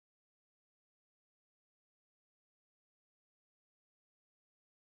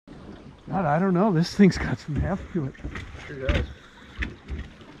God, I don't know. This thing's got some heft to it. Sure does.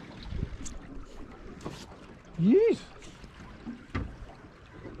 Jeez.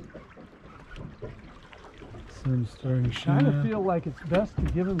 Sun's starting to I shine. kind of feel like it's best to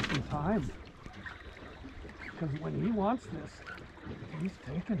give him some time. Because when he wants this, he's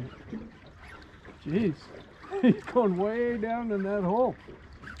taking it. Jeez. He's going way down in that hole.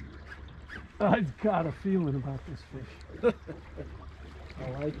 I've got a feeling about this fish. I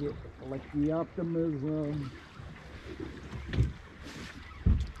like it. I like the optimism.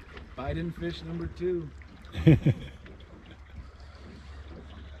 Biden fish number 2.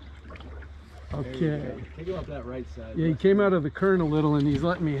 Okay. Take him up that right side. Yeah, he came out of the current a little and he's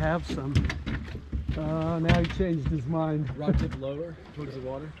letting me have some. Now he changed his mind. Rod tip lower towards the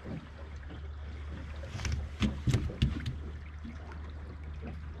water.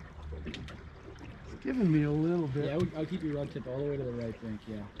 It's giving me a little bit. Yeah, I'll keep your rod tip all the way to the right, Frank.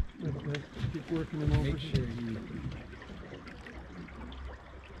 Yeah. Okay. Keep working him over. Make sure you.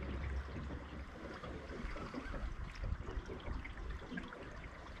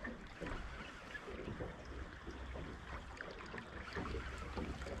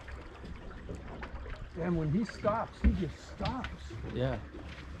 And when he stops, he just stops. Yeah.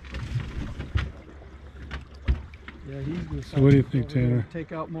 Yeah, he's going to So what do you think, Tanner?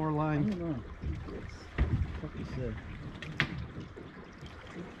 take out more I line. don't know. What you said.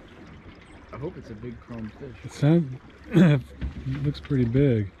 I hope it's a big chrome fish. It sounds, it looks pretty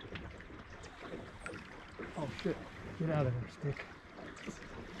big. Oh shit, get out of there, stick.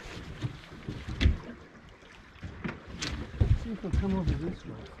 See if he'll come over this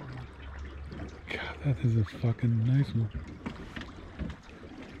way for me. God, that is a fucking nice one.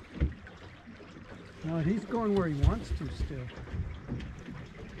 No, he's going where he wants to still.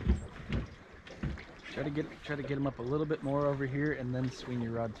 Try to get him up a little bit more over here, and then swing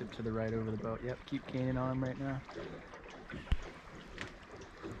your rod tip to the right over the boat. Yep, keep caning on him right now.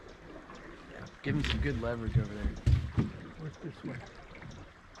 Yeah, give him some good leverage over there. What's this way?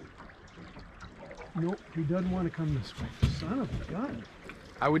 Nope, he doesn't want to come this way. Son of a gun.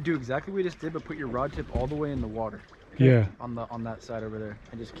 I would do exactly what we just did, but put your rod tip all the way in the water. Yeah. On that side over there,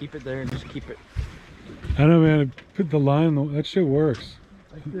 and just keep it there, and just keep it. I know, man. I put the line, that shit works.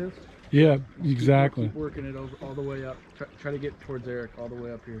 Like this. Yeah, exactly. Keep working it over all the way up. Try to get towards Eric all the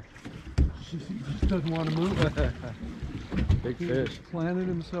way up here. He just doesn't want to move. Big He fish. just planted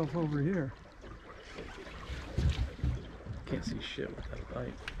himself over here. Can't see shit with that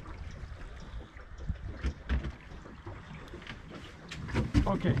light.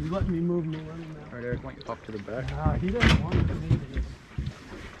 Okay, he's letting me move him around now. All right, Eric, why don't you pop to the back? Nah, he doesn't want to come into this.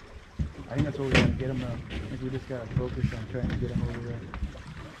 I think that's what we want to get him though. I think we just got to focus on trying to get him over there.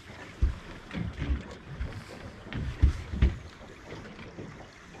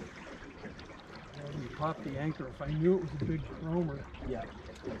 You popped the anchor. If I knew it was a big chromer, Yeah.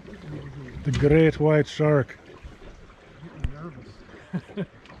 The great white shark. I'm getting nervous.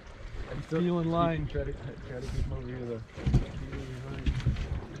 I'm feeling line. Try to keep him over here though.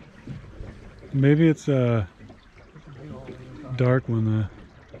 Maybe it's a dark one.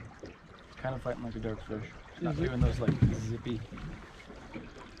 Kind of fighting like a dark fish. Is Not it? doing those like zippy.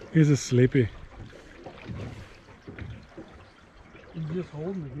 He's a sleepy. He's just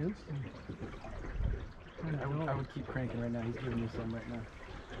holding against him. I would keep cranking right now. He's giving me some right now.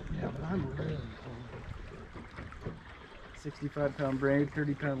 Yeah, but I'm really 65-pound braid,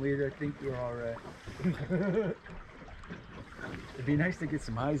 30-pound leader. I think you're all right. It'd be nice to get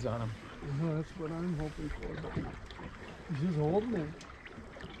some eyes on him. No, that's what I'm hoping for. He's just holding it.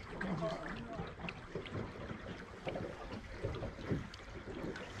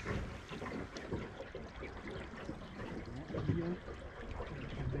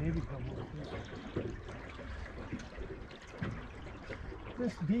 Maybe come over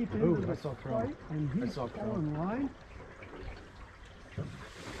this deep into Ooh, the I saw chrome. fight, and I he's saw chrome. pulling line.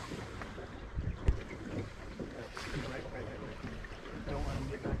 Don't let him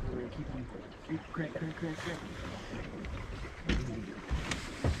get back over here. Keep crank.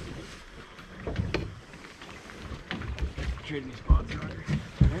 Trade me spots, Roger.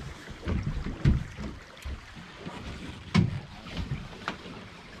 Okay.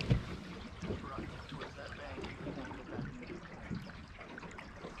 Towards that bank.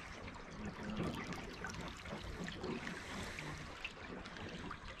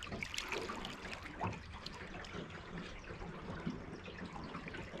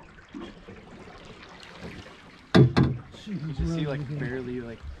 You just see like barely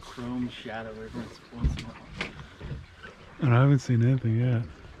like chrome shadow every once in a while. And I haven't seen anything yet.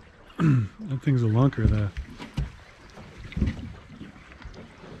 That thing's a lunker, though.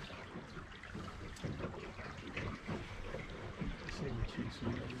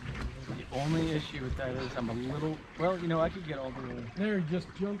 only issue with that is I'm a little, well, you know, I could get all the way. There, he just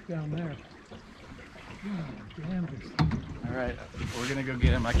jumped down there. God damn it. All right, we're gonna go get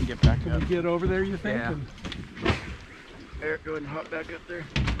him. I can get back Can up. we get over there, you think? Yeah. And- Eric, go ahead and hop back up there.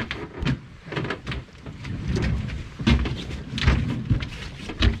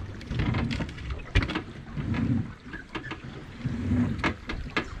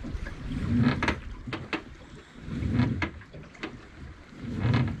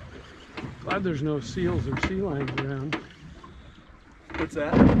 Glad there's no seals or sea lions around. What's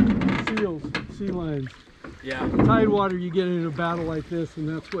that? Seals, sea lions. Yeah. Tidewater, you get into a battle like this, and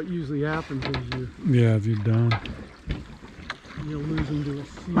that's what usually happens is Yeah, you're done. you lose them to a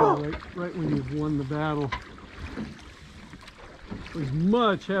seal right when you've won the battle. It was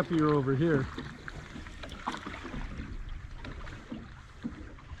much happier over here.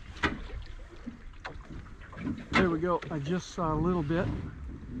 There we go. I just saw a little bit.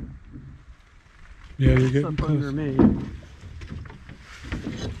 Yeah, you're It's getting up under close. me.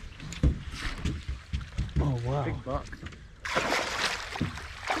 Oh wow. Big buck.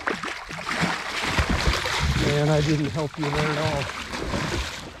 Man, I didn't help you there at all.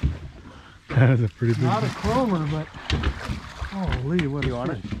 That is a pretty big Not a one. chromer, but holy, what You a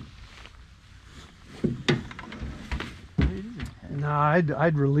want it? fish. Nah,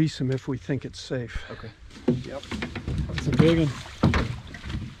 I'd release him if we think it's safe. Okay. Yep. It's a big one.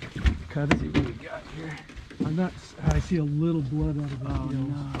 Cut it. See what we got here. I'm not. I see a little blood out of the Oh gills.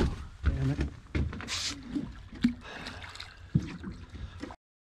 no. Damn it.